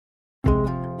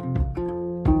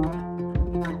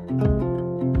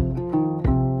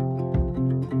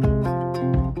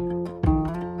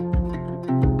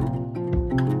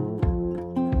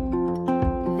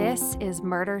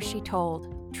Murder, She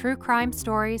Told, true crime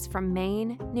stories from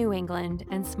Maine, New England,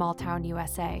 and small-town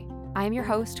USA. I'm your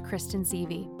host, Kristen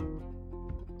Zevi.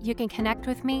 You can connect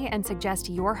with me and suggest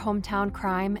your hometown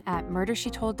crime at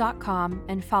murdershetold.com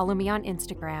and follow me on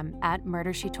Instagram at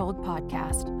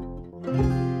murdershetoldpodcast.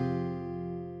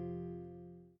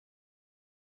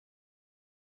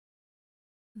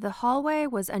 The hallway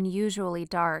was unusually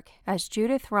dark as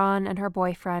Judith Rahn and her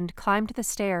boyfriend climbed the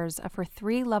stairs of her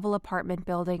 3-level apartment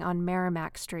building on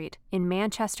Merrimack Street in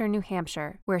Manchester, New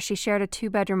Hampshire, where she shared a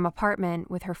 2-bedroom apartment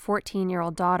with her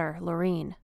 14-year-old daughter,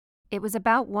 Lorene. It was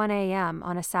about 1 a.m.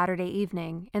 on a Saturday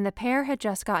evening, and the pair had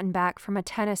just gotten back from a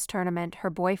tennis tournament her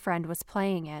boyfriend was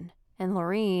playing in, and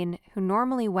Lorene, who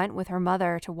normally went with her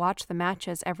mother to watch the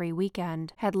matches every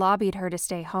weekend, had lobbied her to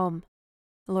stay home.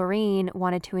 Lorene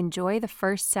wanted to enjoy the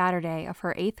first Saturday of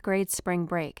her 8th grade spring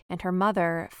break, and her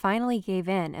mother finally gave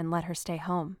in and let her stay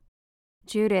home.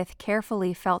 Judith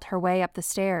carefully felt her way up the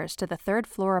stairs to the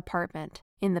 3rd-floor apartment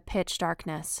in the pitch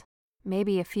darkness.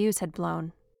 Maybe a fuse had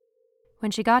blown.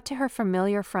 When she got to her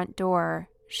familiar front door,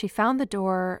 she found the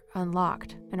door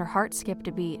unlocked, and her heart skipped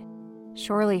a beat.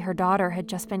 Surely her daughter had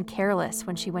just been careless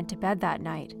when she went to bed that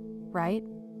night, right?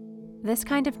 This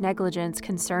kind of negligence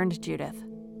concerned Judith.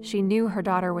 She knew her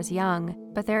daughter was young,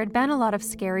 but there had been a lot of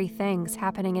scary things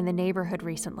happening in the neighborhood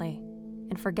recently,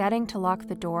 and forgetting to lock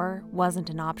the door wasn't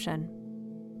an option.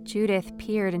 Judith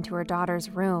peered into her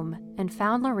daughter's room and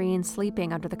found Lorene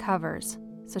sleeping under the covers,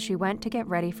 so she went to get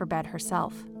ready for bed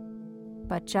herself.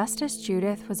 But just as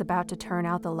Judith was about to turn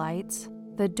out the lights,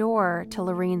 the door to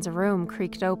Lorene's room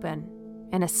creaked open,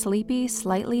 and a sleepy,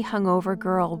 slightly hungover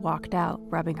girl walked out,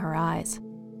 rubbing her eyes.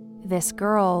 This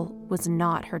girl was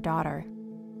not her daughter.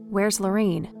 "Where's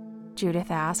Lorene?"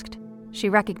 Judith asked. She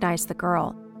recognized the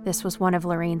girl. This was one of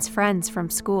Lorene's friends from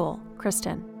school,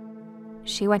 Kristen.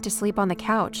 "She went to sleep on the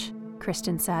couch,"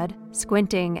 Kristen said,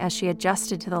 squinting as she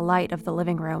adjusted to the light of the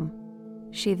living room.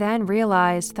 She then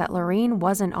realized that Lorene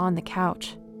wasn't on the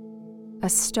couch. A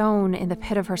stone in the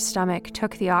pit of her stomach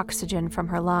took the oxygen from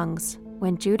her lungs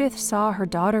when Judith saw her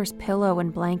daughter's pillow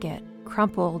and blanket,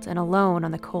 crumpled and alone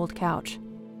on the cold couch.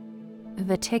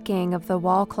 The ticking of the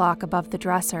wall clock above the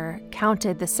dresser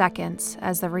counted the seconds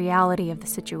as the reality of the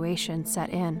situation set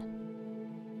in.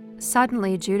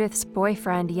 Suddenly, Judith's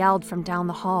boyfriend yelled from down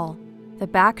the hall. The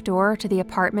back door to the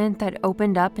apartment that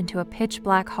opened up into a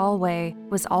pitch-black hallway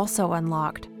was also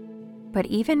unlocked. But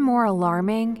even more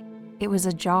alarming, it was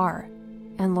ajar,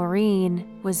 and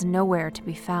Lorene was nowhere to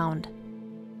be found.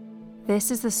 This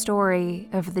is the story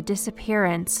of the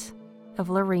disappearance of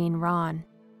Lorene Rahn.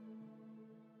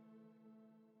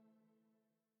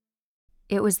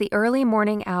 It was the early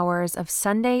morning hours of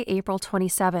Sunday, April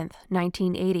 27th,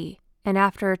 1980, and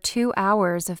after 2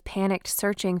 hours of panicked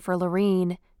searching for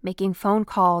Lorene, making phone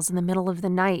calls in the middle of the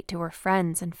night to her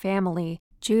friends and family,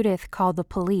 Judith called the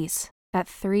police at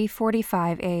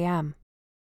 3:45 a.m.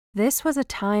 This was a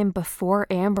time before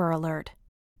Amber Alert.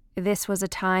 This was a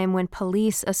time when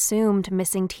police assumed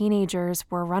missing teenagers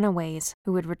were runaways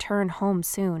who would return home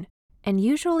soon, and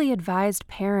usually advised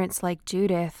parents like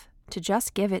Judith to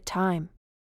just give it time.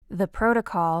 The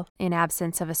protocol, in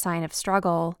absence of a sign of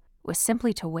struggle, was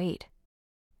simply to wait.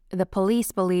 The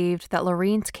police believed that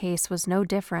Lorene's case was no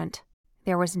different.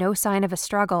 There was no sign of a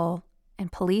struggle, and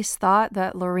police thought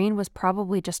that Lorene was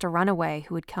probably just a runaway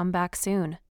who would come back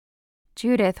soon.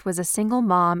 Judith was a single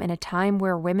mom in a time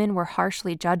where women were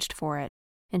harshly judged for it,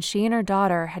 and she and her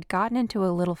daughter had gotten into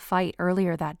a little fight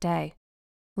earlier that day.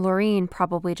 Lorene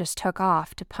probably just took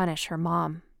off to punish her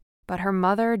mom, but her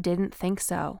mother didn't think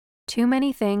so. Too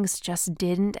many things just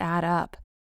didn't add up.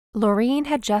 Lorene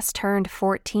had just turned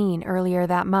 14 earlier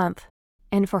that month,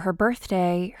 and for her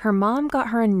birthday, her mom got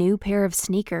her a new pair of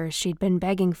sneakers she'd been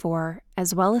begging for,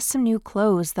 as well as some new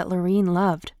clothes that Lorene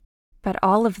loved. But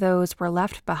all of those were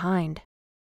left behind.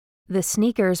 The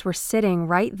sneakers were sitting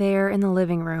right there in the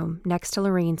living room next to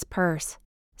Lorene's purse,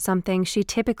 something she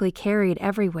typically carried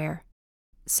everywhere,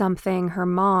 something her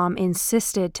mom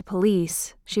insisted to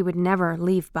police she would never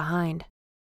leave behind.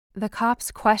 The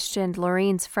cops questioned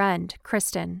Lorene's friend,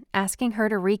 Kristen, asking her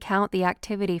to recount the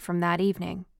activity from that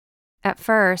evening. At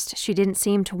first, she didn't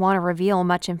seem to want to reveal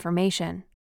much information.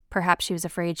 Perhaps she was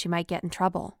afraid she might get in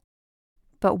trouble.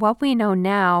 But what we know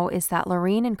now is that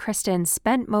Lorene and Kristen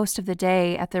spent most of the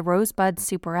day at the Rosebud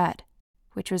Superette,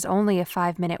 which was only a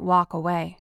 5-minute walk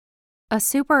away. A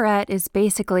superette is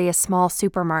basically a small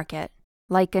supermarket,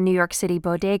 like a New York City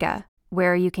bodega,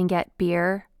 where you can get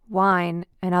beer, wine,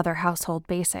 and other household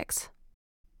basics.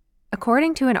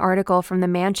 According to an article from the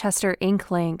Manchester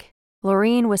Ink Link,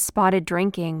 Lorene was spotted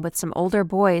drinking with some older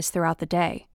boys throughout the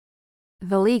day.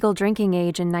 The legal drinking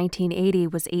age in 1980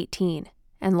 was 18,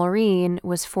 and Lorene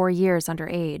was 4 years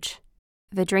underage.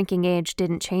 The drinking age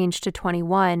didn't change to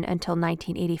 21 until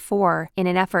 1984 in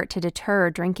an effort to deter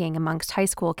drinking amongst high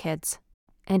school kids.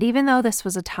 And even though this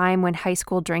was a time when high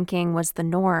school drinking was the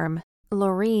norm,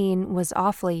 Lorene was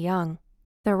awfully young.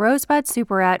 The Rosebud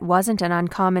Superette wasn't an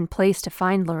uncommon place to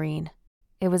find Lorene.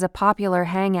 It was a popular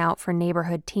hangout for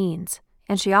neighborhood teens,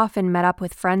 and she often met up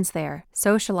with friends there,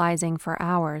 socializing for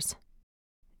hours.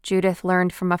 Judith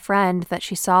learned from a friend that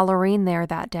she saw Lorene there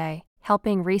that day,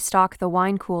 helping restock the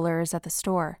wine coolers at the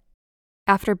store.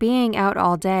 After being out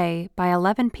all day, by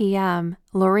 11 p.m.,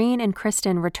 Lorene and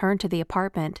Kristen returned to the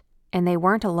apartment, and they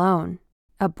weren't alone.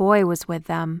 A boy was with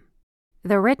them.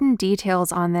 The written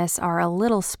details on this are a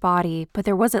little spotty, but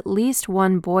there was at least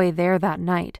one boy there that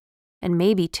night, and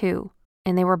maybe two,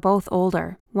 and they were both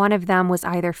older. One of them was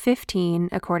either 15,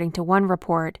 according to one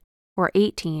report, or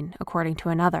 18, according to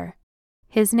another.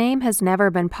 His name has never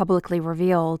been publicly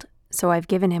revealed, so I've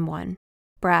given him one: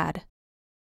 Brad.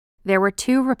 There were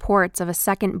 2 reports of a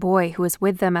second boy who was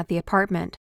with them at the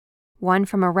apartment, one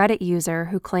from a Reddit user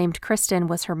who claimed Kristen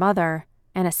was her mother,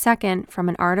 and a second from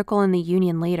an article in the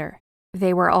Union Leader.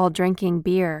 They were all drinking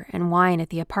beer and wine at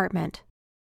the apartment.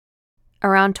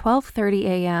 Around 12:30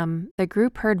 a.m., the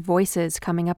group heard voices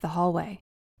coming up the hallway.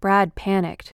 Brad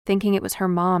panicked, thinking it was her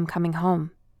mom coming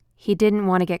home. He didn't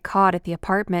want to get caught at the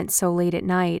apartment so late at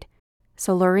night,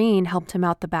 so Lorene helped him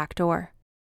out the back door.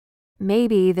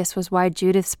 Maybe this was why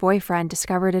Judith's boyfriend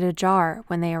discovered it ajar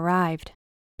when they arrived,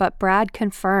 but Brad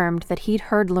confirmed that he'd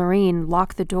heard Lorene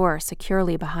lock the door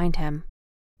securely behind him.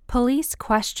 Police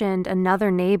questioned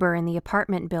another neighbor in the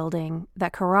apartment building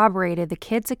that corroborated the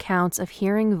kids' accounts of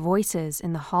hearing voices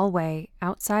in the hallway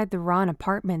outside the Ron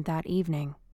apartment that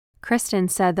evening. Kristen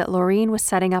said that Lorene was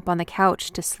setting up on the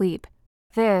couch to sleep.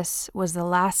 This was the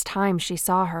last time she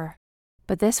saw her.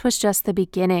 But this was just the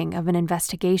beginning of an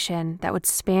investigation that would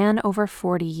span over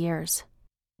 40 years.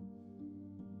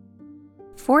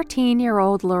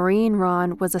 14-year-old Lorene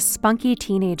Ron was a spunky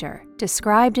teenager,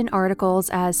 described in articles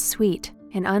as sweet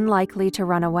and unlikely to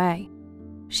run away.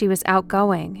 She was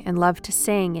outgoing and loved to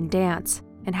sing and dance,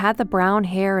 and had the brown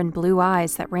hair and blue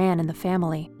eyes that ran in the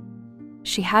family.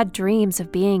 She had dreams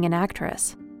of being an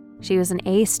actress. She was an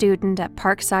A student at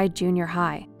Parkside Junior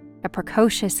High, a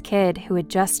precocious kid who had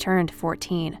just turned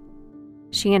 14.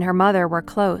 She and her mother were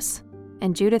close,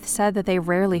 and Judith said that they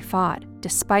rarely fought,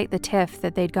 despite the tiff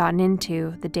that they'd gotten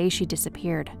into the day she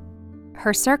disappeared.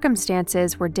 Her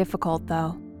circumstances were difficult,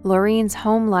 though. Lorene's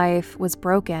home life was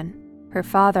broken. Her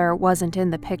father wasn't in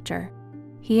the picture.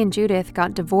 He and Judith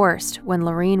got divorced when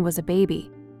Lorene was a baby,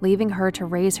 leaving her to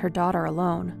raise her daughter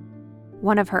alone.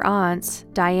 One of her aunts,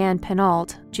 Diane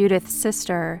Penault, Judith's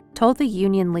sister, told the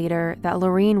Union Leader that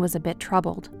Lorene was a bit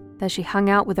troubled, that she hung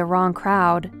out with the wrong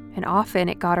crowd, and often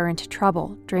it got her into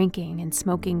trouble, drinking and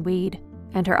smoking weed.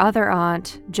 And her other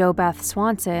aunt, Jo Beth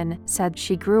Swanson, said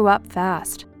she grew up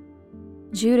fast.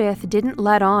 Judith didn't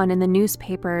let on in the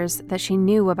newspapers that she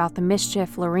knew about the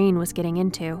mischief Lorene was getting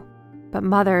into, but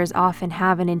mothers often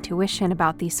have an intuition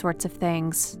about these sorts of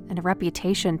things and a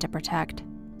reputation to protect.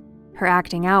 Her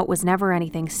acting out was never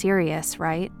anything serious,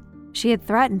 right? She had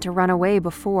threatened to run away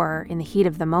before, in the heat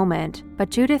of the moment, but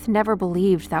Judith never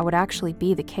believed that would actually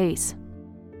be the case.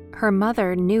 Her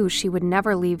mother knew she would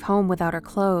never leave home without her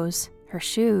clothes, her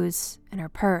shoes, and her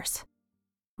purse,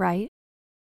 right?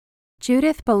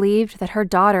 Judith believed that her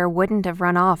daughter wouldn't have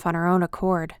run off on her own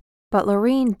accord, but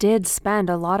Lorene did spend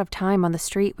a lot of time on the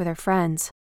street with her friends,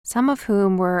 some of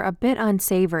whom were a bit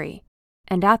unsavory,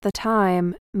 and at the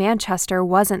time, Manchester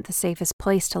wasn't the safest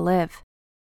place to live.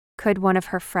 Could one of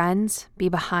her friends be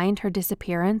behind her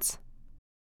disappearance?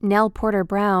 Nell Porter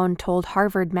Brown told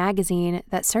Harvard Magazine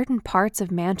that certain parts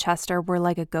of Manchester were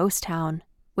like a ghost town,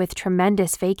 with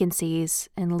tremendous vacancies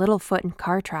and little foot and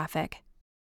car traffic.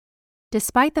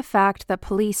 Despite the fact that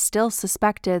police still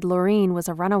suspected Lorene was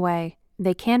a runaway,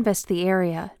 they canvassed the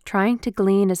area, trying to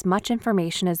glean as much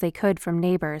information as they could from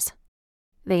neighbors.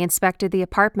 They inspected the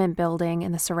apartment building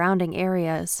and the surrounding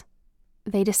areas.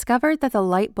 They discovered that the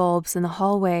light bulbs in the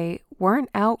hallway weren't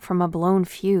out from a blown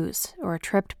fuse or a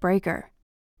tripped breaker,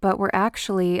 but were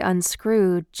actually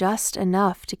unscrewed just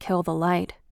enough to kill the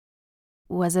light.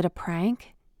 Was it a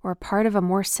prank or part of a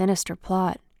more sinister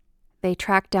plot? They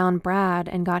tracked down Brad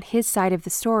and got his side of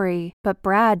the story, but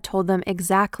Brad told them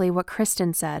exactly what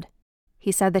Kristen said.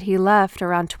 He said that he left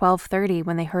around 12:30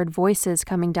 when they heard voices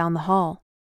coming down the hall.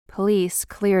 Police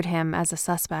cleared him as a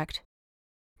suspect.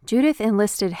 Judith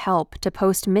enlisted help to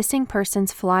post missing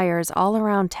persons flyers all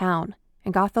around town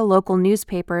and got the local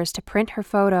newspapers to print her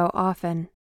photo often.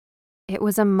 It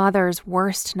was a mother's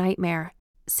worst nightmare,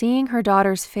 seeing her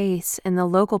daughter's face in the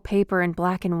local paper in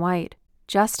black and white,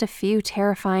 just a few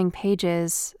terrifying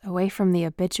pages away from the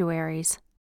obituaries.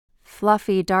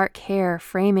 Fluffy dark hair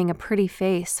framing a pretty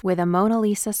face with a Mona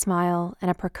Lisa smile and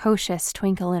a precocious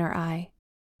twinkle in her eye.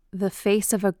 The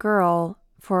face of a girl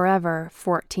forever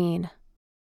 14.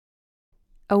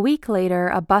 A week later,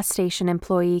 a bus station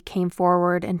employee came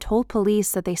forward and told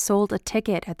police that they sold a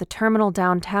ticket at the terminal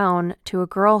downtown to a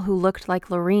girl who looked like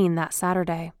Lorene that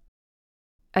Saturday.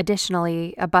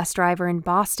 Additionally, a bus driver in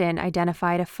Boston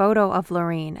identified a photo of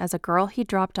Lorene as a girl he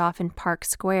dropped off in Park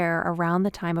Square around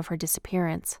the time of her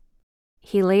disappearance.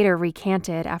 He later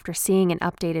recanted after seeing an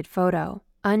updated photo,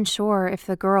 unsure if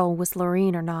the girl was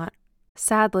Lorene or not.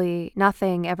 Sadly,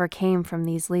 nothing ever came from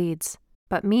these leads.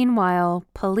 But meanwhile,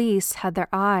 police had their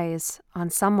eyes on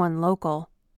someone local.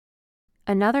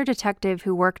 Another detective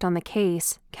who worked on the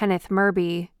case, Kenneth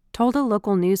Murby, told a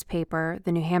local newspaper,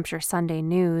 the New Hampshire Sunday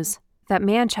News, that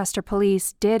Manchester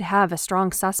police did have a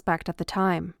strong suspect at the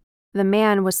time. The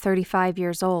man was 35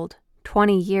 years old,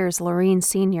 20 years Lorene's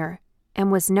senior, and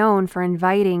was known for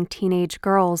inviting teenage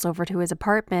girls over to his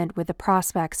apartment with the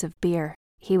prospects of beer.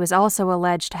 He was also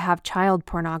alleged to have child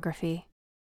pornography.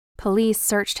 Police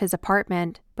searched his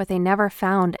apartment, but they never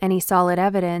found any solid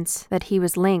evidence that he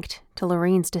was linked to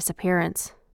Lorene's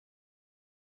disappearance.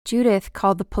 Judith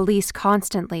called the police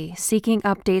constantly, seeking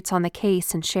updates on the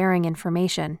case and sharing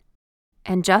information.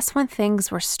 And just when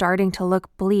things were starting to look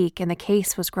bleak and the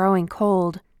case was growing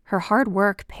cold, her hard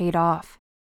work paid off.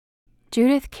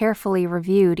 Judith carefully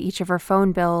reviewed each of her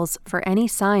phone bills for any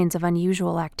signs of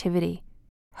unusual activity,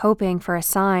 hoping for a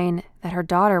sign that her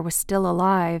daughter was still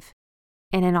alive.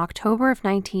 And in October of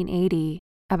 1980,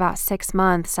 about 6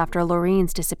 months after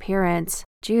Lorene's disappearance,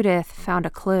 Judith found a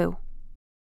clue.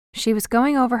 She was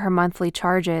going over her monthly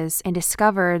charges and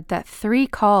discovered that 3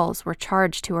 calls were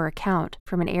charged to her account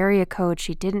from an area code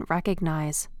she didn't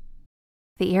recognize.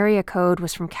 The area code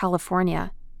was from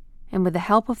California, and with the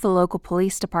help of the local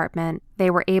police department, they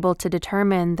were able to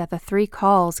determine that the 3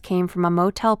 calls came from a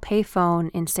motel payphone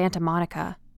in Santa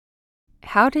Monica.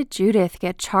 How did Judith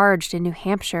get charged in New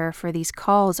Hampshire for these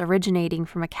calls originating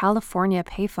from a California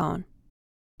payphone?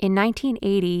 In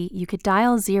 1980, you could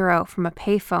dial 0 from a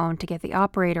payphone to get the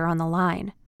operator on the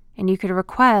line, and you could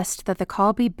request that the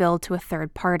call be billed to a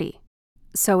third party.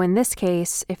 So in this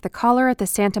case, if the caller at the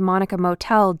Santa Monica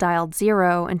motel dialed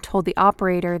 0 and told the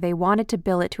operator they wanted to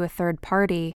bill it to a third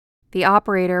party, the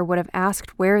operator would have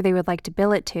asked where they would like to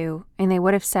bill it to, and they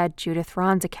would have said Judith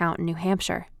Ron's account in New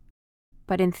Hampshire.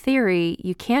 But in theory,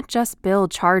 you can't just bill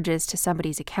charges to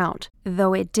somebody's account,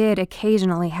 though it did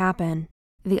occasionally happen.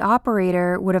 The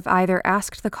operator would have either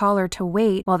asked the caller to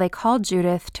wait while they called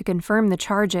Judith to confirm the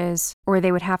charges, or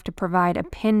they would have to provide a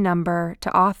PIN number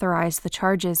to authorize the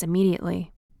charges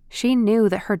immediately. She knew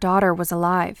that her daughter was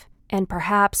alive, and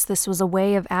perhaps this was a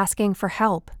way of asking for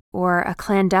help, or a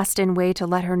clandestine way to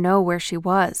let her know where she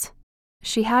was.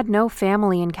 She had no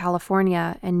family in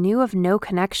California and knew of no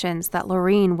connections that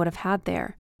Lorene would have had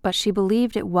there, but she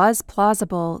believed it was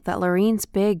plausible that Lorene's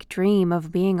big dream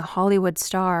of being a Hollywood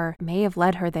star may have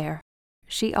led her there.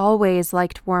 She always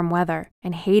liked warm weather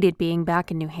and hated being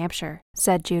back in New Hampshire,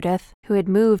 said Judith, who had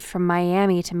moved from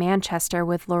Miami to Manchester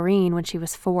with Lorene when she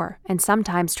was 4 and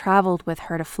sometimes traveled with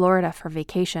her to Florida for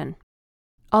vacation.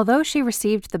 Although she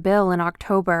received the bill in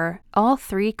October, all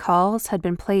 3 calls had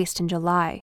been placed in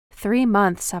July, 3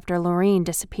 months after Lorene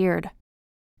disappeared.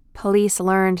 Police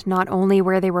learned not only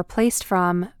where they were placed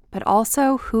from, but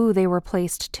also who they were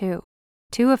placed to.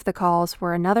 2 of the calls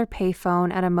were another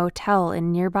payphone at a motel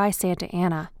in nearby Santa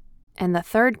Ana, and the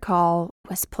 3rd call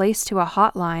was placed to a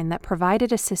hotline that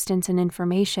provided assistance and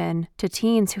information to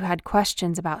teens who had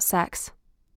questions about sex.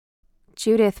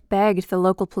 Judith begged the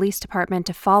local police department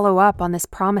to follow up on this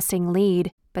promising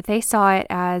lead, but they saw it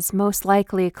as most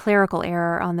likely a clerical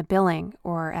error on the billing,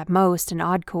 or at most an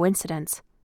odd coincidence.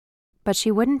 But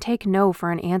she wouldn't take no for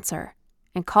an answer,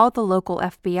 and called the local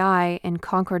FBI in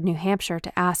Concord, New Hampshire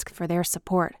to ask for their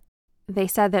support. They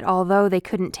said that although they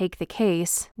couldn't take the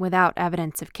case without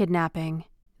evidence of kidnapping,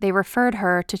 they referred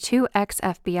her to 2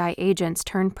 ex-FBI agents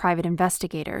turned private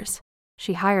investigators.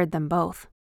 She hired them both.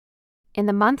 In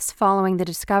the months following the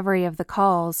discovery of the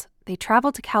calls, they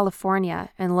traveled to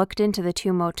California and looked into the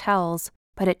 2 motels,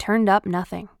 but it turned up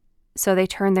nothing. So they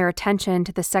turned their attention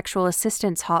to the sexual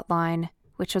assistance hotline,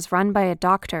 which was run by a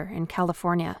doctor in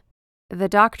California. The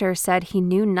doctor said he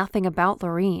knew nothing about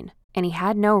Lorene, and he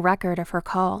had no record of her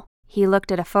call. He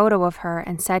looked at a photo of her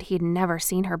and said he'd never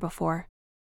seen her before.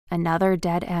 Another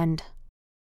dead end.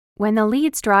 When the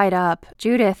leads dried up,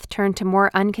 Judith turned to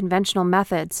more unconventional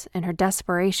methods in her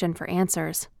desperation for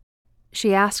answers.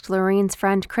 She asked Lorene's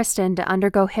friend Kristen to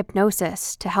undergo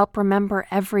hypnosis to help remember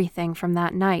everything from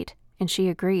that night and she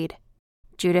agreed.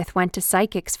 Judith went to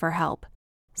psychics for help.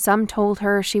 Some told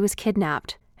her she was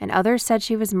kidnapped, and others said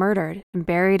she was murdered and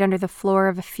buried under the floor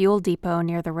of a fuel depot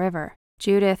near the river.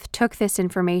 Judith took this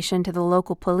information to the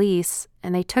local police,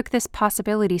 and they took this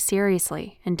possibility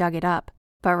seriously and dug it up,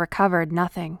 but recovered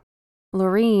nothing.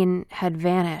 Lorene had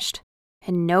vanished,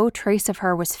 and no trace of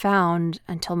her was found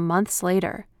until months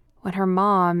later, when her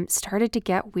mom started to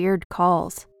get weird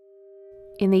calls.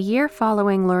 In the year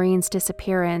following Lorene's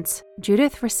disappearance,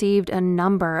 Judith received a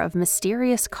number of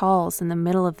mysterious calls in the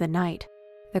middle of the night.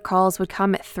 The calls would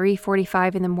come at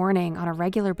 3:45 in the morning on a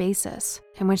regular basis,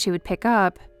 and when she would pick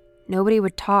up, nobody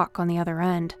would talk on the other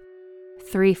end.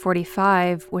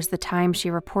 3:45 was the time she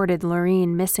reported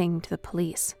Lorene missing to the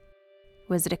police.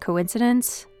 Was it a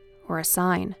coincidence or a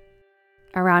sign?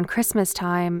 Around Christmas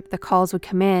time, the calls would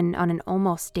come in on an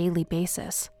almost daily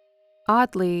basis.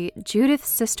 Oddly, Judith's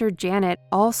sister Janet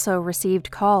also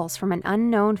received calls from an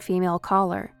unknown female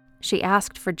caller. She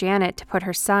asked for Janet to put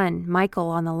her son, Michael,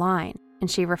 on the line,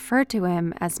 and she referred to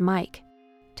him as Mike.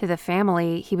 To the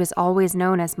family, he was always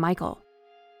known as Michael.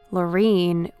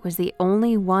 Lorene was the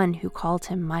only one who called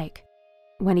him Mike.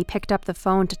 When he picked up the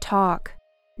phone to talk,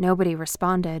 nobody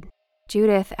responded.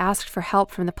 Judith asked for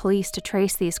help from the police to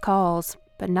trace these calls,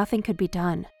 but nothing could be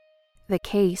done. The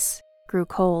case grew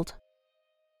cold.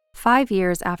 5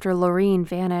 years after Lorene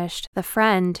vanished, the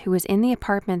friend who was in the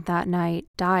apartment that night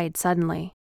died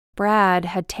suddenly. Brad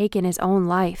had taken his own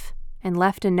life and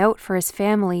left a note for his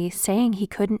family saying he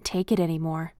couldn't take it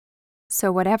anymore.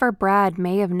 So whatever Brad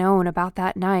may have known about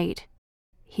that night,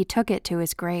 he took it to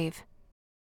his grave.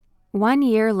 1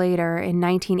 year later, in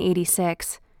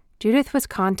 1986, Judith was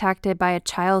contacted by a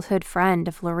childhood friend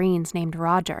of Lorene's named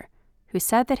Roger, who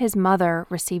said that his mother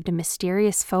received a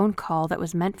mysterious phone call that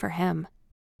was meant for him.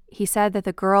 He said that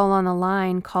the girl on the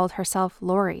line called herself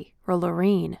Lori or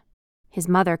Lorene. His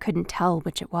mother couldn't tell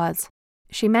which it was.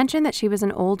 She mentioned that she was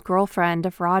an old girlfriend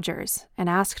of Roger's and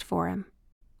asked for him.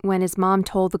 When his mom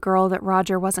told the girl that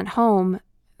Roger wasn't home,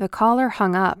 the caller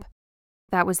hung up.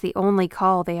 That was the only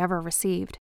call they ever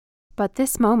received. But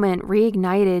this moment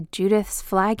reignited Judith's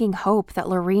flagging hope that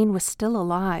Lorene was still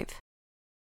alive.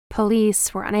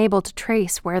 Police were unable to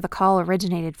trace where the call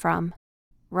originated from.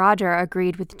 Roger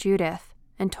agreed with Judith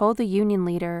and told the union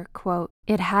leader, quote,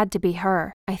 "It had to be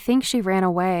her. I think she ran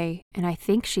away, and I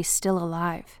think she's still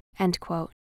alive," end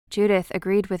quote. Judith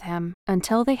agreed with him.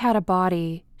 Until they had a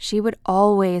body, she would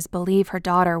always believe her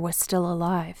daughter was still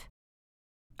alive.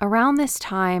 Around this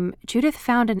time, Judith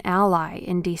found an ally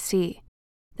in D.C.,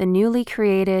 the newly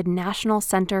created National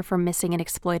Center for Missing and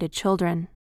Exploited Children.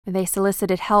 They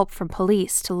solicited help from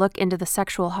police to look into the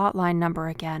sexual hotline number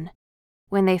again.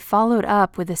 When they followed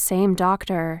up with the same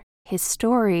doctor, his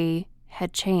story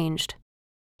had changed.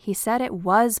 He said it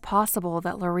was possible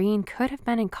that Lorene could have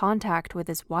been in contact with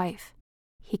his wife.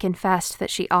 He confessed that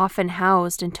she often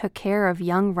housed and took care of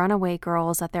young runaway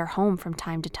girls at their home from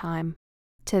time to time.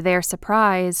 To their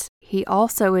surprise, he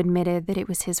also admitted that it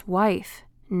was his wife,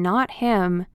 not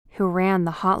him, who ran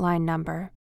the hotline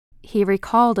number. He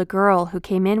recalled a girl who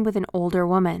came in with an older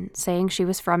woman saying she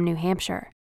was from New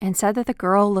Hampshire and said that the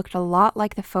girl looked a lot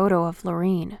like the photo of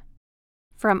Lorene.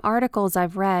 From articles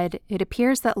I've read, it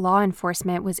appears that law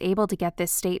enforcement was able to get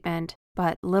this statement,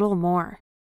 but little more.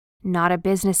 Not a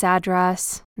business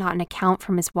address, not an account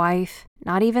from his wife,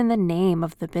 not even the name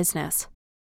of the business.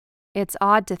 It's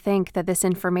odd to think that this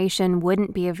information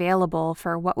wouldn't be available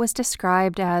for what was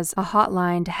described as a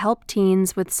hotline to help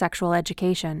teens with sexual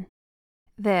education.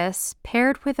 This,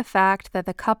 paired with the fact that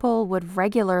the couple would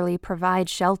regularly provide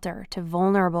shelter to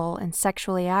vulnerable and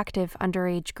sexually active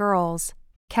underage girls,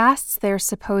 casts their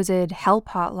supposed help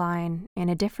hotline in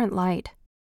a different light.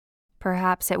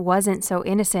 Perhaps it wasn't so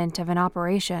innocent of an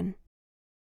operation.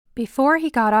 Before he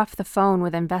got off the phone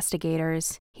with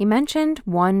investigators, he mentioned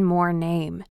one more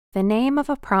name. The name of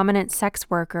a prominent sex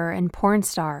worker and porn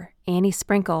star, Annie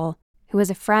Sprinkle, who was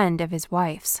a friend of his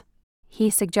wife's. He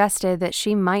suggested that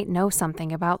she might know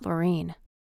something about Lorene.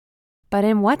 But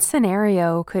in what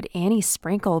scenario could Annie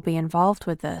Sprinkle be involved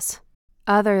with this?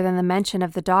 Other than the mention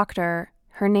of the doctor,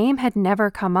 her name had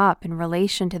never come up in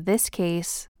relation to this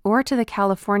case or to the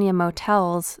California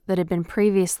motels that had been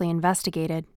previously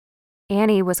investigated.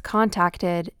 Annie was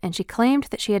contacted and she claimed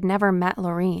that she had never met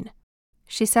Lorene.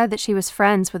 She said that she was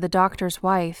friends with the doctor's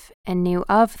wife and knew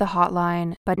of the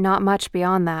hotline, but not much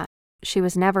beyond that. She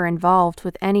was never involved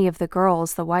with any of the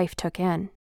girls the wife took in.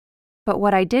 But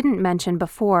what I didn't mention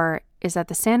before is that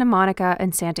the Santa Monica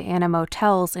and Santa Ana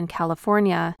motels in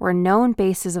California were known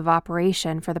bases of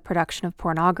operation for the production of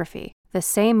pornography, the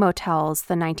same motels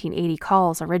the 1980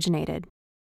 calls originated.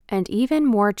 And even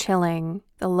more chilling,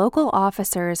 the local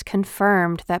officers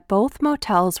confirmed that both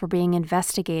motels were being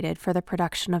investigated for the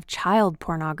production of child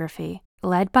pornography,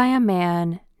 led by a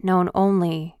man known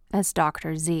only as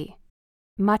Dr. Z.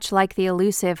 Much like the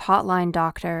elusive hotline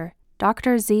doctor,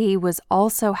 Dr. Z was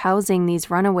also housing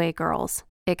these runaway girls,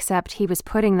 except he was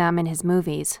putting them in his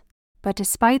movies. But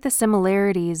despite the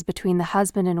similarities between the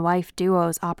husband and wife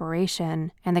duo's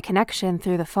operation and the connection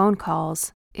through the phone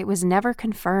calls, it was never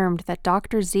confirmed that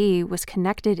Dr. Z was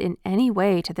connected in any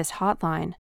way to this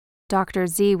hotline. Dr.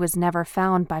 Z was never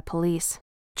found by police.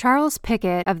 Charles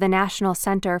Pickett of the National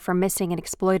Center for Missing and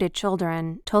Exploited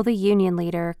Children told the union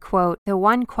leader, quote, "The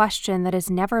one question that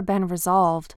has never been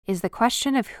resolved is the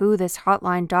question of who this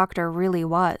hotline doctor really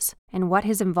was and what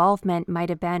his involvement might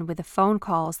have been with the phone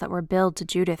calls that were billed to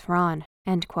Judith Rahn,"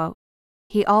 end quote.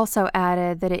 He also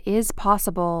added that it is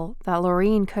possible that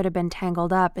Loreen could have been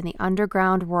tangled up in the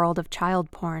underground world of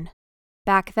child porn.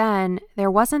 Back then,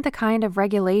 there wasn't the kind of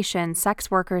regulation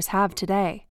sex workers have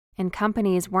today, and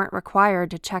companies weren't required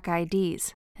to check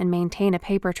IDs and maintain a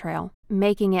paper trail,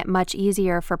 making it much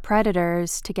easier for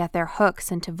predators to get their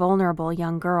hooks into vulnerable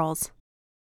young girls.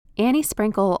 Annie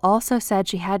Sprinkle also said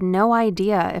she had no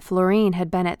idea if Loreen had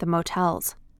been at the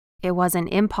motels. It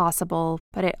wasn't impossible,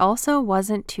 but it also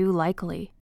wasn't too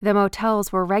likely. The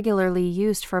motels were regularly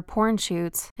used for porn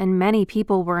shoots, and many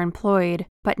people were employed,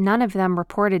 but none of them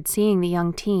reported seeing the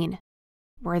young teen.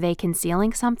 Were they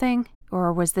concealing something,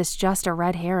 or was this just a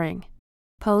red herring?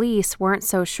 Police weren't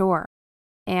so sure,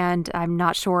 and I'm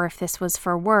not sure if this was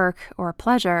for work or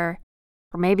pleasure,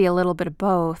 or maybe a little bit of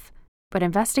both, but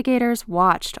investigators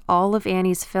watched all of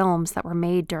Annie's films that were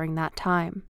made during that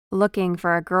time, looking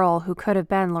for a girl who could have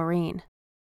been Loreen.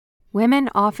 Women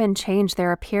often change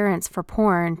their appearance for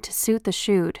porn to suit the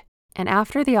shoot, and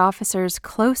after the officers'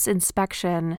 close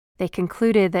inspection, they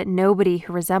concluded that nobody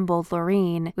who resembled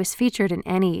Loreen was featured in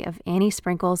any of Annie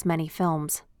Sprinkle's many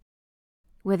films.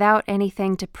 Without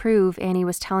anything to prove Annie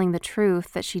was telling the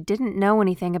truth that she didn't know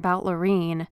anything about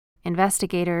Loreen,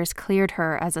 investigators cleared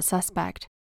her as a suspect.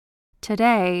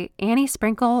 Today, Annie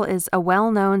Sprinkle is a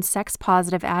well-known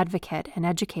sex-positive advocate and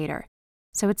educator,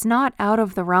 so it's not out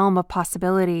of the realm of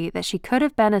possibility that she could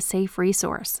have been a safe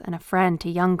resource and a friend to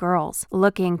young girls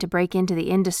looking to break into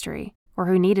the industry or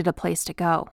who needed a place to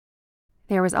go.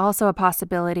 There was also a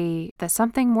possibility that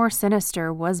something more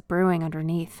sinister was brewing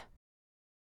underneath.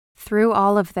 Through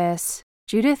all of this,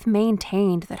 Judith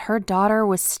maintained that her daughter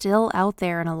was still out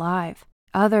there and alive.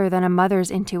 Other than a mother's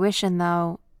intuition,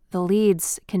 though, the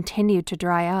leads continued to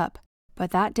dry up,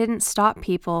 but that didn't stop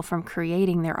people from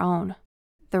creating their own.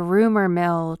 The rumor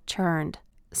mill churned,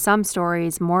 some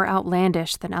stories more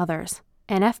outlandish than others.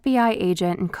 An FBI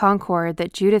agent in Concord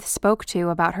that Judith spoke to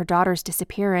about her daughter's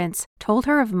disappearance told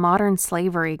her of modern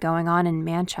slavery going on in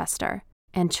Manchester,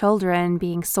 and children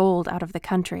being sold out of the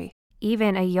country.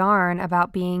 Even a yarn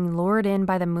about being lured in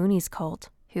by the Moonies cult,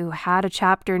 who had a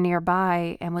chapter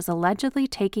nearby and was allegedly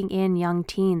taking in young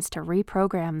teens to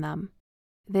reprogram them.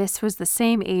 This was the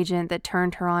same agent that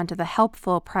turned her on to the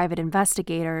helpful private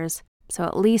investigators, so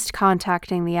at least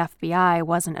contacting the FBI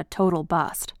wasn't a total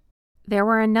bust. There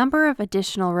were a number of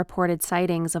additional reported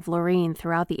sightings of Loreen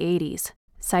throughout the 80s,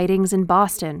 sightings in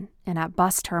Boston and at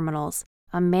bus terminals,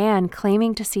 a man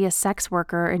claiming to see a sex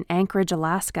worker in Anchorage,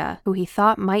 Alaska, who he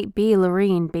thought might be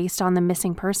Loreen based on the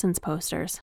missing persons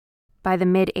posters. By the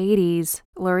mid-80s,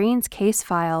 Loreen's case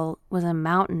file was a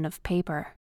mountain of paper.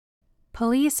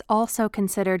 Police also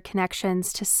considered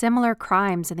connections to similar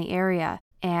crimes in the area,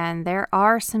 and there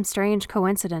are some strange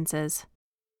coincidences.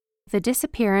 The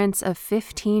disappearance of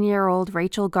 15-year-old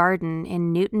Rachel Garden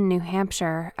in Newton, New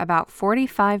Hampshire, about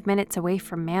 45 minutes away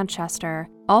from Manchester,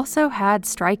 also had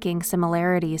striking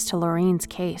similarities to Loreen's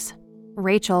case.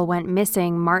 Rachel went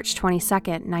missing March 22,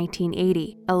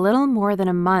 1980, a little more than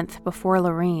a month before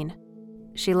Loreen.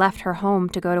 She left her home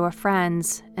to go to a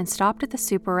friend's and stopped at the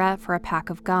Superette for a pack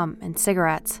of gum and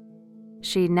cigarettes.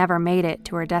 She never made it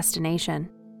to her destination.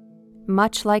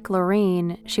 Much like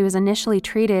Loreen, she was initially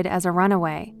treated as a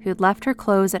runaway who'd left her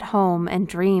clothes at home and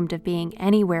dreamed of being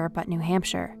anywhere but New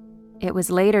Hampshire. It was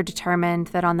later determined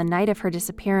that on the night of her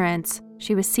disappearance,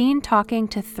 she was seen talking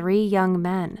to 3 young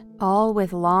men, all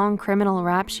with long criminal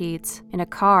rap sheets, in a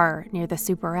car near the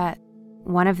Superette.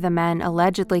 One of the men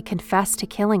allegedly confessed to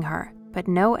killing her, but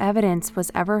no evidence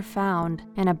was ever found,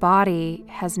 and a body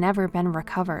has never been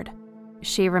recovered.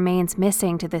 She remains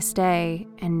missing to this day,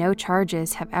 and no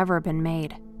charges have ever been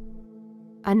made.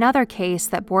 Another case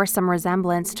that bore some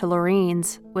resemblance to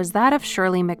Loreen's was that of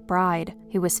Shirley McBride,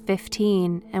 who was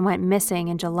 15 and went missing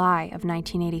in July of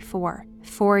 1984,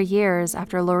 4 years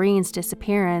after Loreen's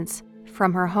disappearance,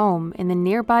 from her home in the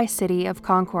nearby city of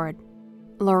Concord.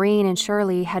 Lorene and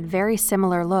Shirley had very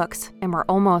similar looks and were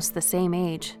almost the same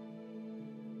age.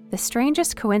 The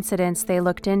strangest coincidence they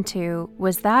looked into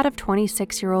was that of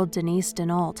 26-year-old Denise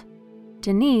Denault.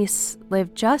 Denise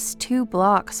lived just 2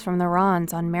 blocks from the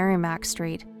Rons on Merrimack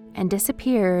Street and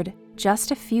disappeared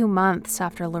just a few months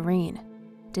after Lorene.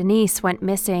 Denise went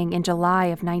missing in July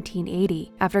of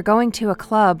 1980 after going to a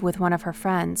club with one of her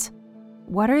friends.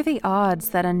 What are the odds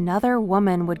that another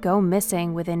woman would go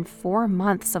missing within 4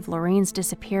 months of Lorene's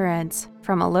disappearance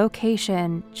from a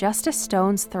location just a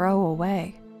stone's throw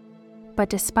away? But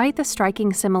despite the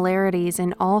striking similarities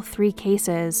in all 3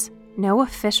 cases, no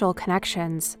official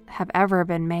connections have ever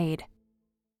been made.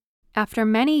 After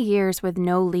many years with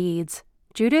no leads,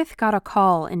 Judith got a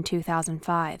call in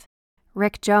 2005.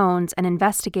 Rick Jones, an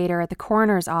investigator at the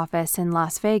coroner's office in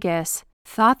Las Vegas,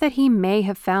 thought that he may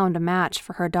have found a match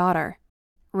for her daughter.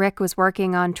 Rick was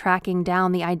working on tracking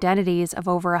down the identities of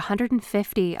over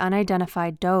 150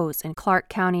 unidentified does in Clark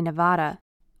County, Nevada,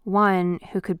 one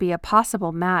who could be a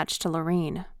possible match to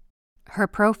Lorene. Her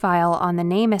profile on the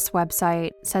NamUs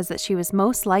website says that she was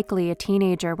most likely a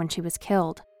teenager when she was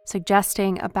killed,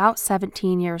 suggesting about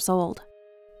 17 years old.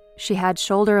 She had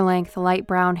shoulder-length light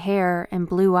brown hair and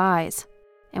blue eyes,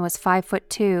 and was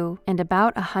 5'2" and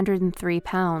about 103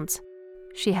 pounds.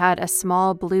 She had a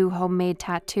small blue homemade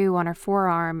tattoo on her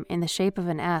forearm in the shape of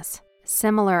an S,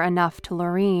 similar enough to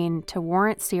Lorene to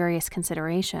warrant serious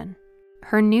consideration.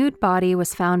 Her nude body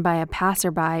was found by a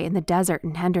passerby in the desert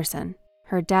in Henderson.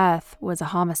 Her death was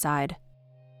a homicide.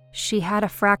 She had a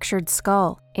fractured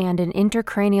skull and an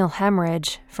intracranial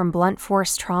hemorrhage from blunt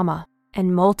force trauma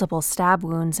and multiple stab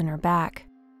wounds in her back.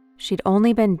 She'd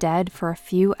only been dead for a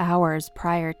few hours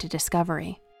prior to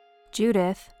discovery.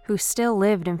 Judith, who still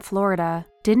lived in Florida,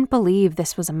 didn't believe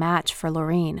this was a match for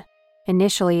Lorene.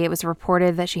 Initially, it was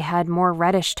reported that she had more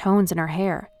reddish tones in her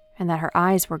hair and that her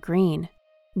eyes were green.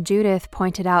 Judith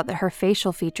pointed out that her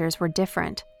facial features were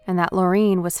different and that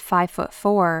Lorene was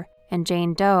 5'4" and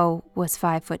Jane Doe was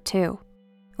 5'2".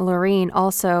 Lorene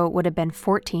also would have been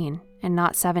 14 and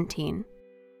not 17.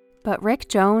 But Rick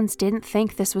Jones didn't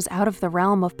think this was out of the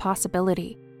realm of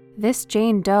possibility. This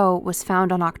Jane Doe was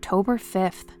found on October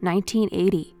 5th,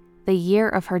 1980, the year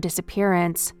of her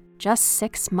disappearance, just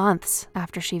 6 months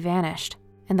after she vanished.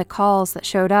 And the calls that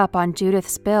showed up on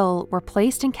Judith's bill were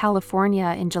placed in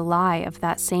California in July of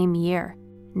that same year,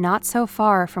 not so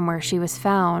far from where she was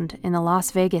found in the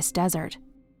Las Vegas desert.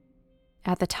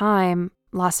 At the time,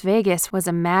 Las Vegas was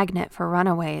a magnet for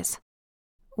runaways.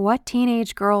 What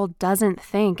teenage girl doesn't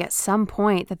think at some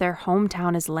point that their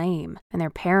hometown is lame and their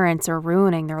parents are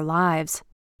ruining their lives,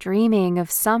 dreaming of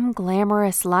some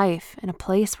glamorous life in a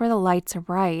place where the lights are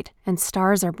bright and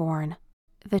stars are born?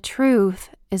 The truth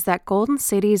is that golden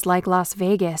cities like Las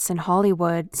Vegas and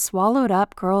Hollywood swallowed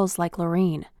up girls like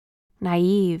Lorene,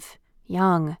 naive,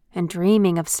 young, and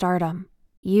dreaming of stardom,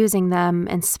 using them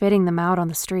and spitting them out on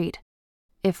the street.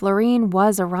 If Lorene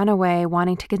was a runaway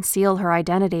wanting to conceal her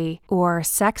identity or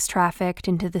sex trafficked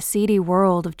into the seedy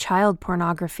world of child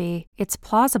pornography, it's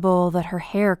plausible that her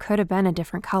hair could have been a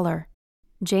different color.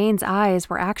 Jane's eyes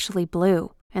were actually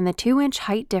blue, and the 2-inch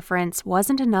height difference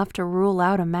wasn't enough to rule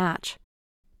out a match.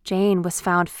 Jane was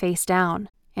found face down,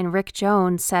 and Rick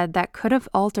Jones said that could have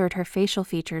altered her facial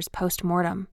features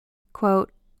post-mortem.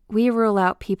 Quote, "We rule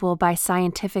out people by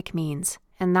scientific means,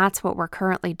 and that's what we're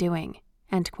currently doing,"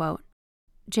 end quote.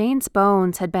 Jane's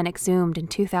bones had been exhumed in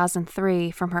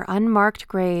 2003 from her unmarked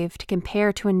grave to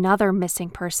compare to another missing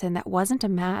person that wasn't a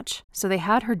match, so they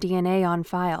had her DNA on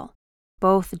file.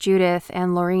 Both Judith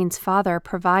and Lorene's father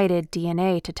provided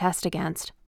DNA to test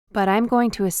against. But I'm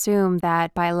going to assume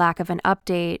that by lack of an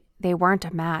update, they weren't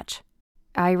a match.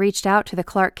 I reached out to the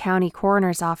Clark County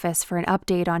Coroner's Office for an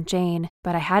update on Jane,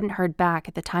 but I hadn't heard back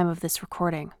at the time of this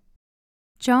recording.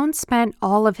 Jones spent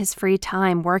all of his free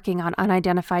time working on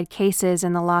unidentified cases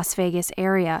in the Las Vegas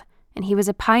area, and he was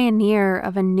a pioneer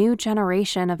of a new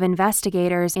generation of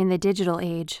investigators in the digital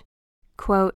age.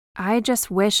 Quote, "I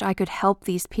just wish I could help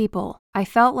these people. I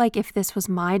felt like if this was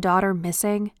my daughter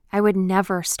missing, I would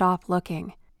never stop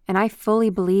looking. And I fully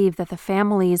believe that the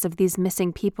families of these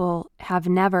missing people have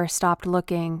never stopped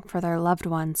looking for their loved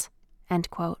ones," end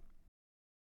quote.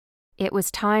 It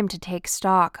was time to take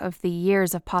stock of the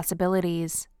years of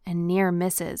possibilities and near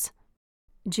misses.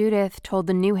 Judith told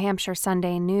the New Hampshire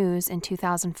Sunday News in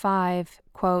 2005,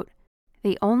 quote,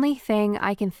 "The only thing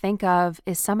I can think of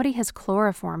is somebody has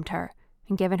chloroformed her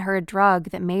and given her a drug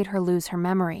that made her lose her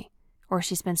memory, or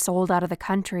she's been sold out of the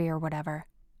country or whatever.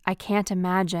 I can't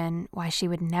imagine why she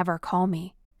would never call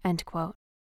me," end quote.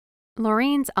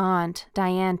 Lorene's aunt,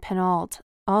 Diane Pinault,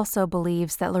 also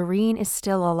believes that Lorene is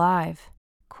still alive.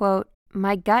 Quote,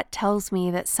 My gut tells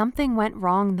me that something went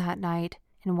wrong that night,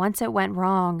 and once it went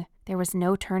wrong, there was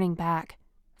no turning back.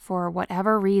 For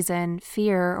whatever reason,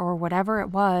 fear or whatever it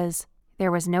was,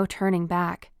 there was no turning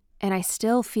back. And I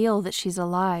still feel that she's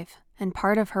alive, and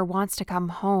part of her wants to come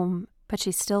home, but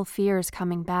she still fears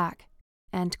coming back."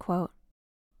 End quote.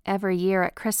 Every year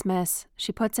at Christmas,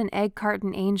 she puts an egg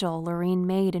carton angel Lorene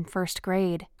made in first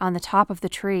grade on the top of the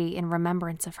tree in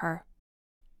remembrance of her.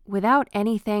 Without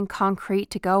anything concrete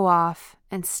to go off,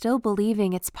 and still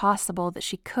believing it's possible that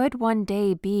she could one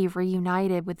day be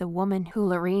reunited with the woman who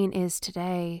Lorene is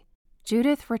today,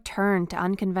 Judith returned to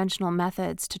unconventional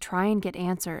methods to try and get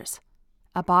answers.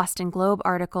 A Boston Globe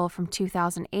article from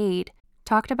 2008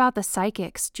 talked about the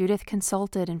psychics Judith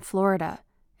consulted in Florida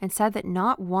and said that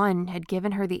not one had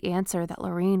given her the answer that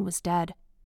Lorene was dead.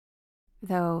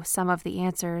 Though some of the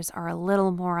answers are a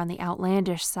little more on the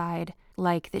outlandish side,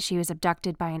 like that she was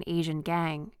abducted by an Asian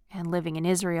gang and living in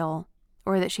Israel,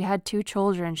 or that she had 2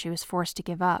 children she was forced to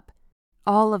give up.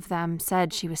 All of them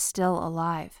said she was still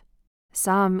alive.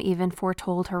 Some even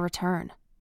foretold her return.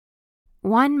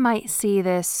 One might see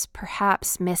this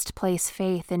perhaps misplaced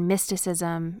faith in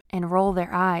mysticism and roll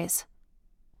their eyes.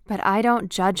 But I don't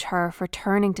judge her for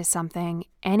turning to something,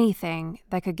 anything,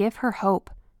 that could give her hope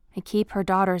and keep her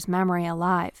daughter's memory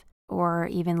alive, or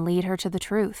even lead her to the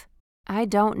truth. I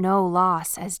don't know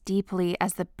loss as deeply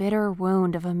as the bitter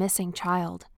wound of a missing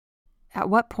child. At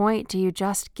what point do you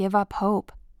just give up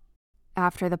hope?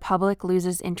 After the public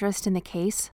loses interest in the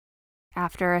case?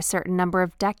 After a certain number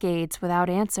of decades without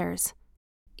answers?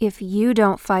 If you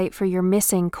don't fight for your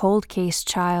missing cold case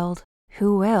child,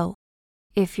 who will?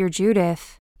 If you're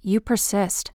Judith, you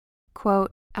persist.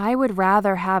 Quote, "I would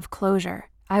rather have closure.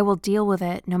 I will deal with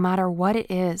it no matter what it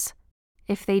is.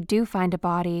 If they do find a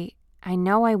body, I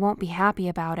know I won't be happy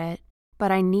about it,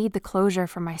 but I need the closure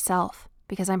for myself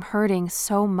because I'm hurting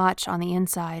so much on the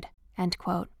inside." End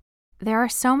quote. There are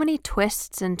so many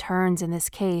twists and turns in this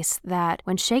case that,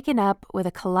 when shaken up with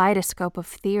a kaleidoscope of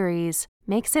theories,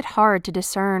 makes it hard to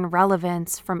discern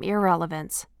relevance from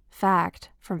irrelevance, fact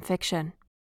from fiction.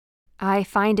 I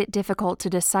find it difficult to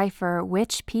decipher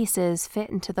which pieces fit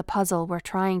into the puzzle we're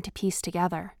trying to piece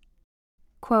together.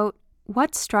 Quote,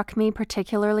 "What struck me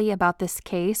particularly about this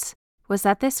case was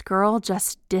that this girl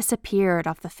just disappeared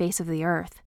off the face of the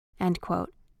earth," end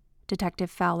quote, Detective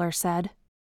Fowler said.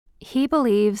 He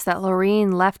believes that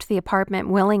Lorene left the apartment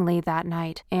willingly that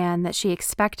night and that she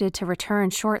expected to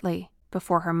return shortly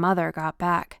before her mother got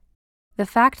back. The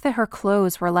fact that her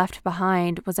clothes were left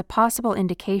behind was a possible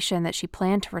indication that she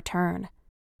planned to return.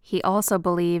 He also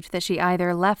believed that she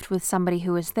either left with somebody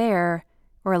who was there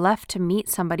or left to meet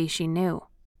somebody she knew.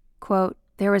 Quote,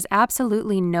 "There was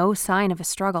absolutely no sign of a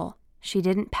struggle. She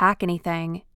didn't pack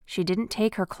anything. She didn't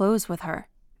take her clothes with her.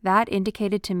 That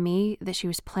indicated to me that she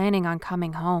was planning on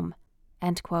coming home."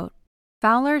 End quote.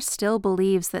 Fowler still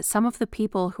believes that some of the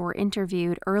people who were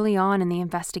interviewed early on in the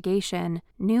investigation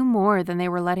knew more than they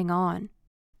were letting on.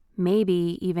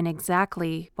 Maybe even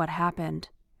exactly what happened,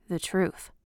 the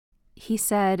truth. He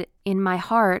said, "In my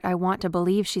heart, I want to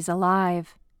believe she's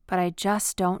alive, but I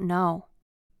just don't know."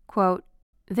 Quote,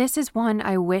 "This is one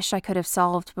I wish I could have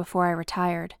solved before I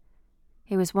retired.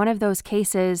 It was one of those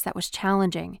cases that was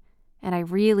challenging, and I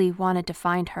really wanted to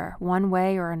find her one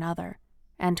way or another."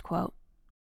 End quote.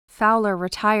 Fowler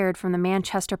retired from the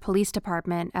Manchester Police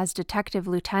Department as detective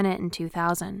lieutenant in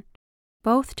 2000.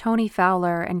 Both Tony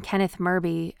Fowler and Kenneth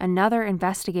Murby, another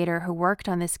investigator who worked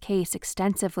on this case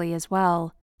extensively as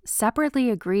well, separately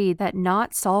agreed that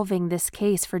not solving this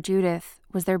case for Judith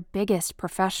was their biggest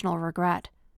professional regret.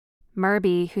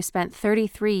 Murby, who spent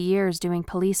 33 years doing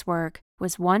police work,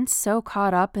 was once so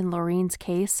caught up in Lorene's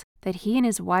case that he and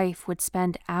his wife would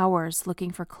spend hours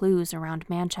looking for clues around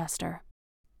Manchester.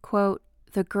 Quote,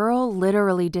 "The girl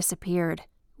literally disappeared.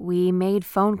 We made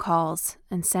phone calls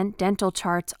and sent dental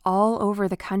charts all over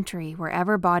the country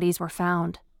wherever bodies were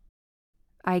found.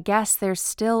 I guess there's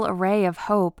still a ray of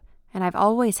hope, and I've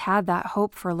always had that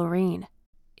hope for Lorene.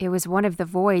 It was one of the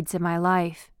voids in my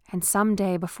life, and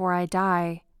someday before I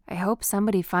die, I hope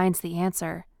somebody finds the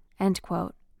answer." End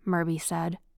quote, Murby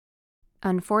said.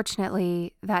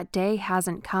 Unfortunately, that day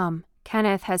hasn't come.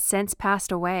 Kenneth has since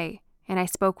passed away, and I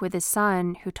spoke with his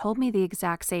son, who told me the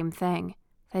exact same thing,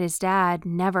 that his dad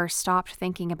never stopped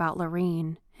thinking about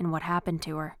Lorene and what happened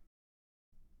to her.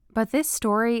 But this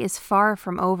story is far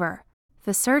from over.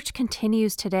 The search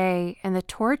continues today, and the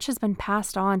torch has been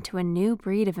passed on to a new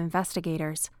breed of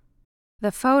investigators.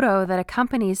 The photo that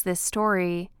accompanies this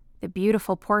story, the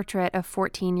beautiful portrait of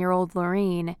 14-year-old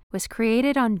Lorene, was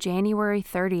created on January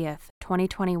 30th,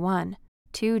 2021,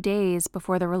 2 days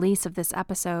before the release of this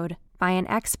episode, by an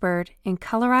expert in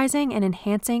colorizing and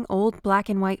enhancing old black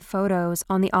and white photos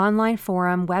on the online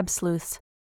forum WebSleuths.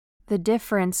 The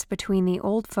difference between the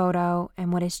old photo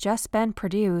and what has just been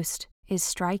produced is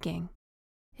striking.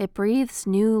 It breathes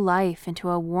new life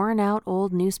into a worn-out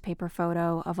old newspaper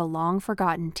photo of a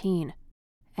long-forgotten teen,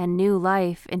 and new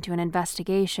life into an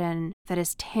investigation that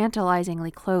is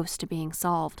tantalizingly close to being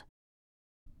solved.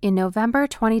 In November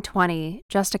 2020,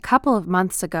 just a couple of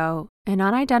months ago, an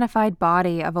unidentified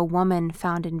body of a woman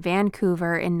found in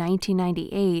Vancouver in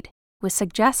 1998 was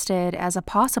suggested as a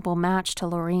possible match to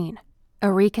Loreen.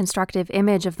 A reconstructive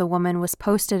image of the woman was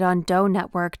posted on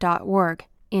doenetwork.org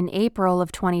in April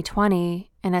of 2020,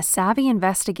 and a savvy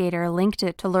investigator linked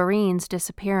it to Loreen's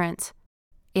disappearance.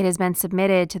 It has been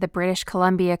submitted to the British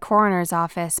Columbia Coroner's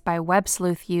Office by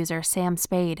WebSleuth user Sam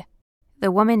Spade.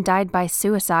 The woman died by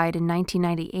suicide in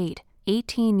 1998,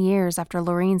 18 years after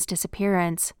Loreen's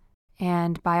disappearance,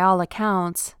 and by all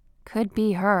accounts, could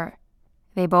be her.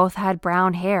 They both had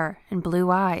brown hair and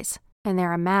blue eyes, and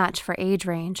they're a match for age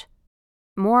range.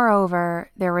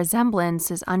 Moreover, their resemblance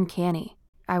is uncanny.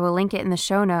 I will link it in the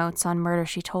show notes on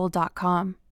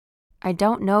murdershetold.com. I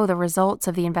don't know the results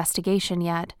of the investigation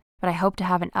yet, but I hope to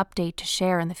have an update to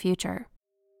share in the future.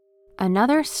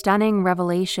 Another stunning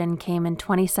revelation came in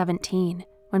 2017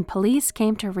 when police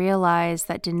came to realize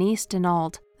that Denise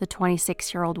Denault, the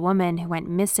 26-year-old woman who went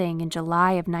missing in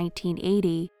July of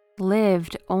 1980,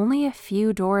 lived only a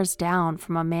few doors down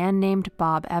from a man named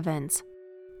Bob Evans.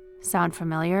 Sound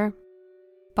familiar?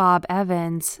 Bob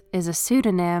Evans is a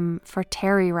pseudonym for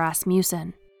Terry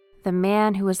Rasmussen, the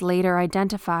man who was later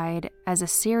identified as a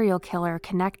serial killer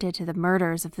connected to the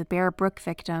murders of the Bear Brook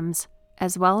victims,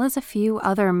 as well as a few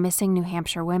other missing New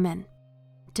Hampshire women.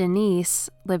 Denise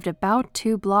lived about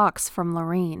 2 blocks from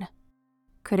Loreen.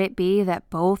 Could it be that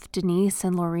both Denise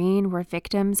and Loreen were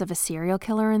victims of a serial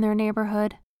killer in their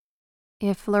neighborhood?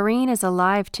 If Loreen is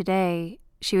alive today,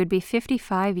 she would be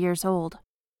 55 years old.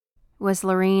 Was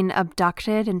Loreen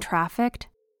abducted and trafficked?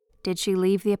 Did she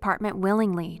leave the apartment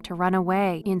willingly to run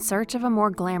away in search of a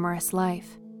more glamorous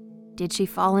life? Did she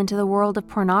fall into the world of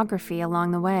pornography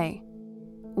along the way?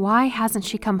 Why hasn't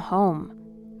she come home,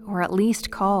 or at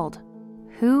least called?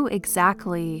 Who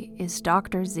exactly is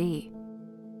Dr. Z?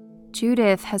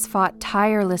 Judith has fought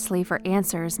tirelessly for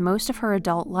answers most of her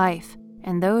adult life,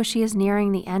 and though she is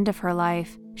nearing the end of her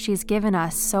life, she's given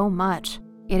us so much.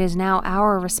 It is now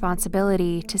our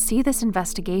responsibility to see this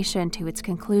investigation to its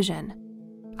conclusion.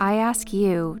 I ask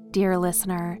you, dear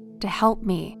listener, to help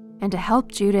me and to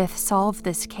help Judith solve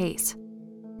this case.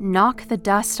 Knock the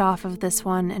dust off of this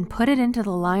one and put it into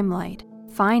the limelight.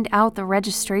 Find out the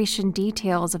registration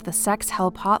details of the sex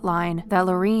help hotline that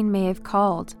Loreen may have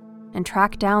called, and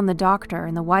track down the doctor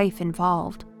and the wife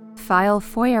involved. File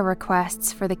FOIA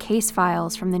requests for the case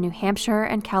files from the New Hampshire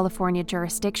and California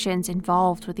jurisdictions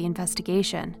involved with the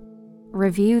investigation.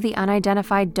 Review the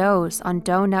unidentified does on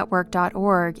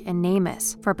doenetwork.org and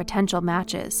NamUs for potential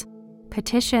matches.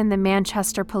 Petition the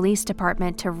Manchester Police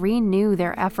Department to renew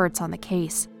their efforts on the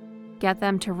case. Get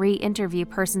them to re-interview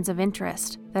persons of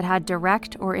interest that had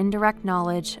direct or indirect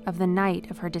knowledge of the night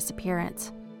of her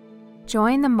disappearance.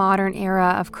 Join the modern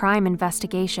era of crime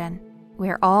investigation.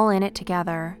 We're all in it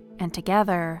together, and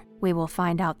together we will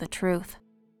find out the truth.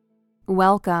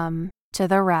 Welcome to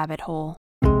the rabbit hole.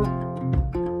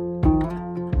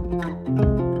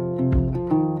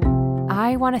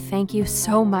 I want to thank you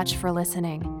so much for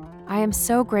listening. I am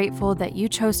so grateful that you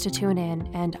chose to tune in,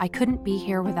 and I couldn't be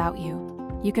here without you.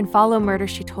 You can follow Murder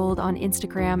She Told on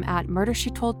Instagram at Murder She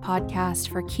Told Podcast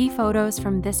for key photos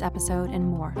from this episode and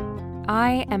more.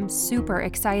 I am super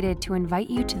excited to invite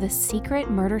you to the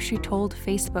secret Murder She Told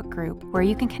Facebook group, where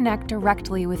you can connect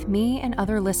directly with me and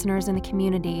other listeners in the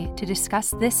community to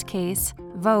discuss this case,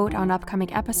 vote on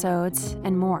upcoming episodes,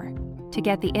 and more. To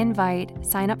get the invite,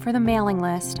 sign up for the mailing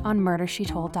list on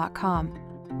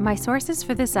murdershetold.com. My sources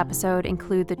for this episode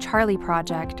include the Charlie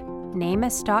Project,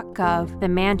 NamUs.gov, the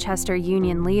Manchester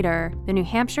Union Leader, the New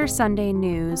Hampshire Sunday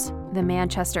News, the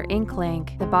Manchester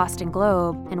Inklink, the Boston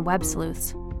Globe, and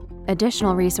WebSleuths.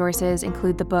 Additional resources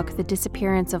include the book The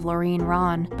Disappearance of Loreen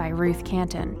Ron by Ruth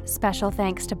Canton. Special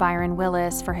thanks to Byron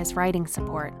Willis for his writing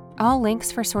support. All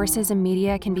links for sources and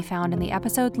media can be found in the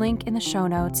episode link in the show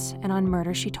notes and on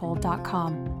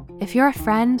murdershetold.com. If you're a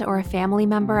friend or a family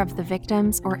member of the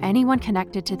victims or anyone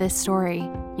connected to this story,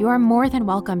 you are more than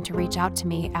welcome to reach out to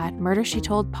me at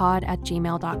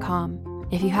murdershetoldpod@gmail.com.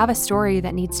 If you have a story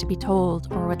that needs to be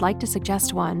told or would like to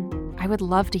suggest one, I would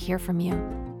love to hear from you.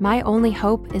 My only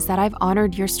hope is that I've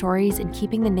honored your stories in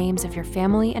keeping the names of your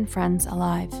family and friends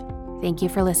alive. Thank you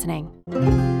for listening.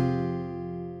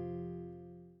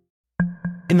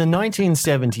 In the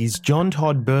 1970s, John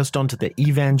Todd burst onto the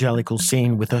evangelical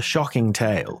scene with a shocking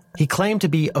tale. He claimed to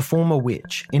be a former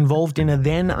witch involved in a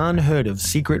then unheard of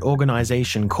secret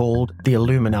organization called the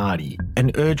Illuminati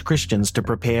and urged Christians to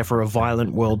prepare for a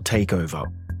violent world takeover.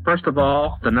 First of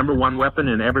all, the number one weapon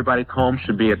in everybody's home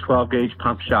should be a 12-gauge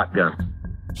pump shotgun.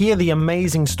 Hear the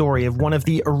amazing story of one of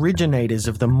the originators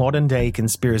of the modern-day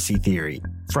conspiracy theory.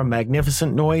 From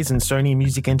Magnificent Noise and Sony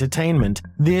Music Entertainment,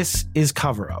 this is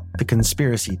Cover Up, the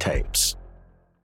Conspiracy Tapes.